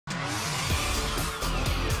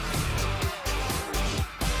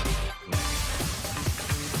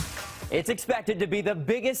It's expected to be the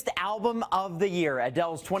biggest album of the year.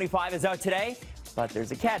 Adele's 25 is out today, but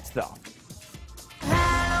there's a catch, though.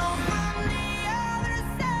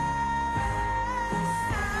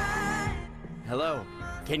 Hello.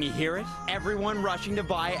 Can you hear it? Everyone rushing to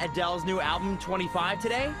buy Adele's new album 25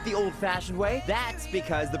 today, the old-fashioned way? That's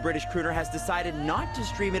because the British crooner has decided not to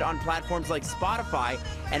stream it on platforms like Spotify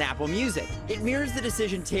and Apple Music. It mirrors the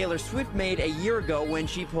decision Taylor Swift made a year ago when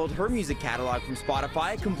she pulled her music catalog from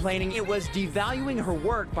Spotify, complaining it was devaluing her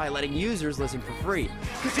work by letting users listen for free.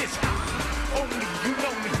 'Cause it's only you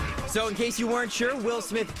know me. So in case you weren't sure, Will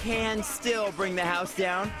Smith can still bring the house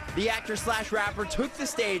down. The actor/rapper took the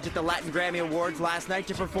stage at the Latin Grammy Awards last night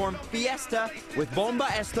to perform Fiesta with Bomba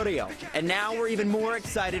Estéreo. And now we're even more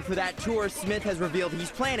excited for that tour Smith has revealed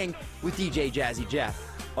he's planning with DJ Jazzy Jeff.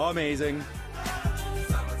 Amazing.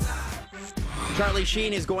 Charlie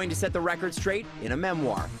Sheen is going to set the record straight in a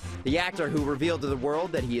memoir. The actor, who revealed to the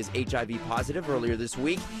world that he is HIV positive earlier this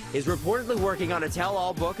week, is reportedly working on a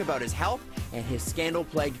tell-all book about his health and his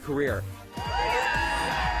scandal-plagued career.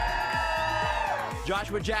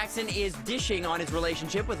 Joshua Jackson is dishing on his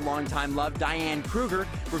relationship with longtime love Diane Kruger,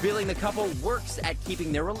 revealing the couple works at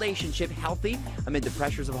keeping their relationship healthy amid the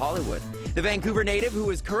pressures of Hollywood. The Vancouver native,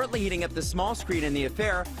 who is currently heating up the small screen in the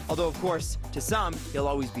affair, although of course, to some, he'll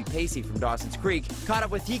always be Pacey from Dawson's Creek, caught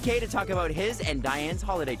up with TK to talk about his and Diane's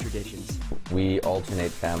holiday traditions. We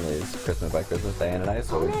alternate families, Christmas by Christmas, Diane and I,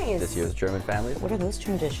 so nice. This year's German families. What are those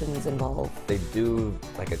traditions involved? They do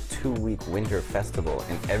like a 2-week winter festival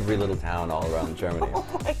in every little town all around Germany. Oh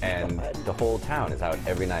my and God. The whole town is out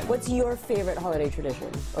every night. What's your favorite holiday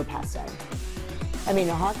tradition or pastime? I mean,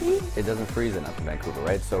 hockey? It doesn't freeze enough in Vancouver,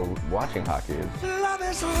 right? So watching hockey is... Love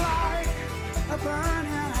is like a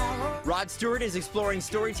burning arrow. Rod Stewart is exploring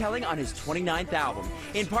storytelling on his 29th album.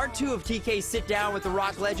 In part 2 of TK's Sit Down with the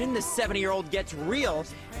rock legend, the 70-year-old gets real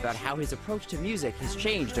about how his approach to music has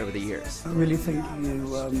changed over the years. I really think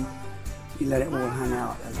you let it all hang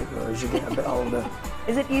out as it grows as you get a bit older.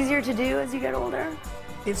 Is it easier to do as you get older?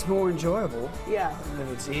 It's more enjoyable. Yeah. I don't know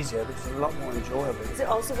if it's easier, but it's a lot more enjoyable. Is it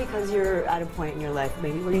also because you're at a point in your life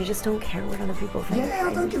maybe where you just don't care what other people think? Yeah,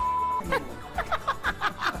 I don't give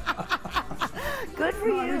Good for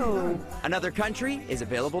you. Another Country is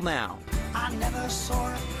available now. I never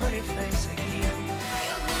saw a pretty face again.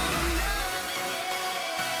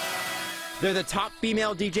 They're the top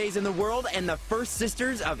female DJs in the world and the first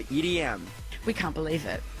sisters of EDM. We can't believe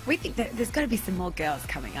it. We think that there's got to be some more girls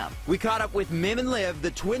coming up. We caught up with Mim and Liv,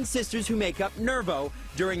 the twin sisters who make up Nervo,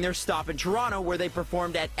 during their stop in Toronto where they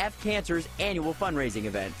performed at F Cancer's annual fundraising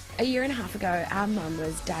event. A year and a half ago, our mum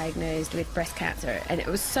was diagnosed with breast cancer, and it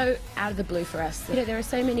was so out of the blue for us. You know, there are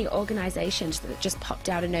so many organisations that just popped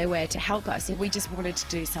out of nowhere to help us. We just wanted to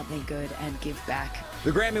do something good and give back.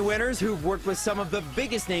 The Grammy winners, who've worked with some of the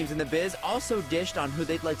biggest names in the biz, also dished on who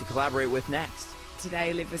they'd like to collaborate with next.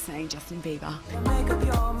 Today, Liv was saying Justin Bieber. Make up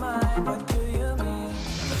your mind, what do you mean? I'm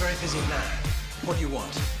a very busy man. What do you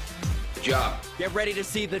want? Job. Get ready to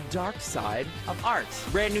see the dark side of art.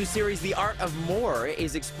 Brand new series, The Art of More,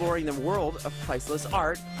 is exploring the world of priceless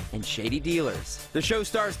art and shady dealers. The show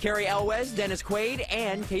stars Carrie Elwes, Dennis Quaid,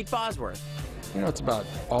 and Kate Bosworth. You know, it's about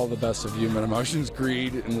all the best of human emotions,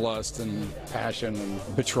 greed and lust and passion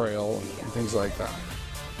and betrayal and things like that.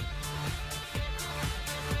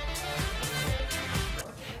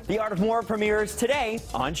 The Art of More premieres today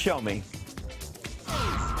on Show Me.